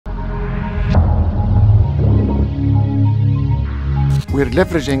we're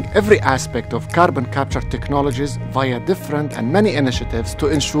leveraging every aspect of carbon capture technologies via different and many initiatives to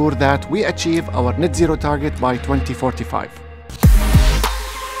ensure that we achieve our net zero target by 2045.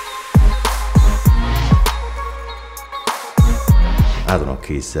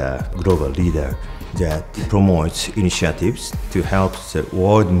 ADNOC is a global leader that promotes initiatives to help the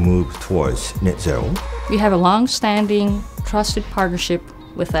world move towards net zero. We have a long-standing, trusted partnership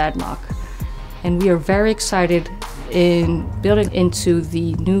with ADNOC, and we are very excited in building into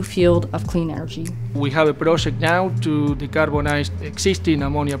the new field of clean energy. We have a project now to decarbonize existing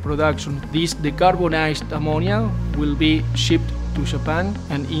ammonia production. This decarbonized ammonia will be shipped to Japan,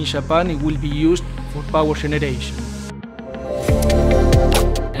 and in Japan it will be used for power generation.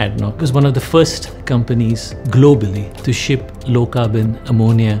 ADNOC is one of the first companies globally to ship low-carbon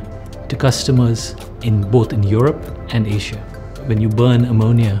ammonia to customers both in Europe and Asia. When you burn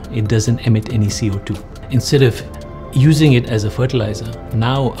ammonia, it doesn't emit any CO2. Instead of using it as a fertilizer,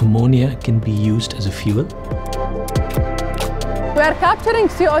 now ammonia can be used as a fuel. We are capturing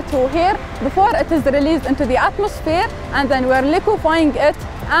CO2 here before it is released into the atmosphere, and then we are liquefying it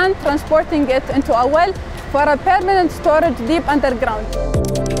and transporting it into a well for a permanent storage deep underground.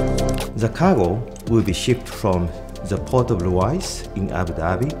 The cargo will be shipped from the port of Ruwais in Abu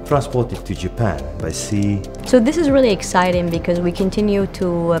Dhabi, transported to Japan by sea. So this is really exciting because we continue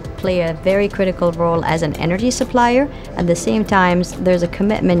to play a very critical role as an energy supplier. At the same time, there's a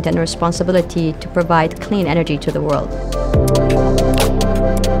commitment and responsibility to provide clean energy to the world.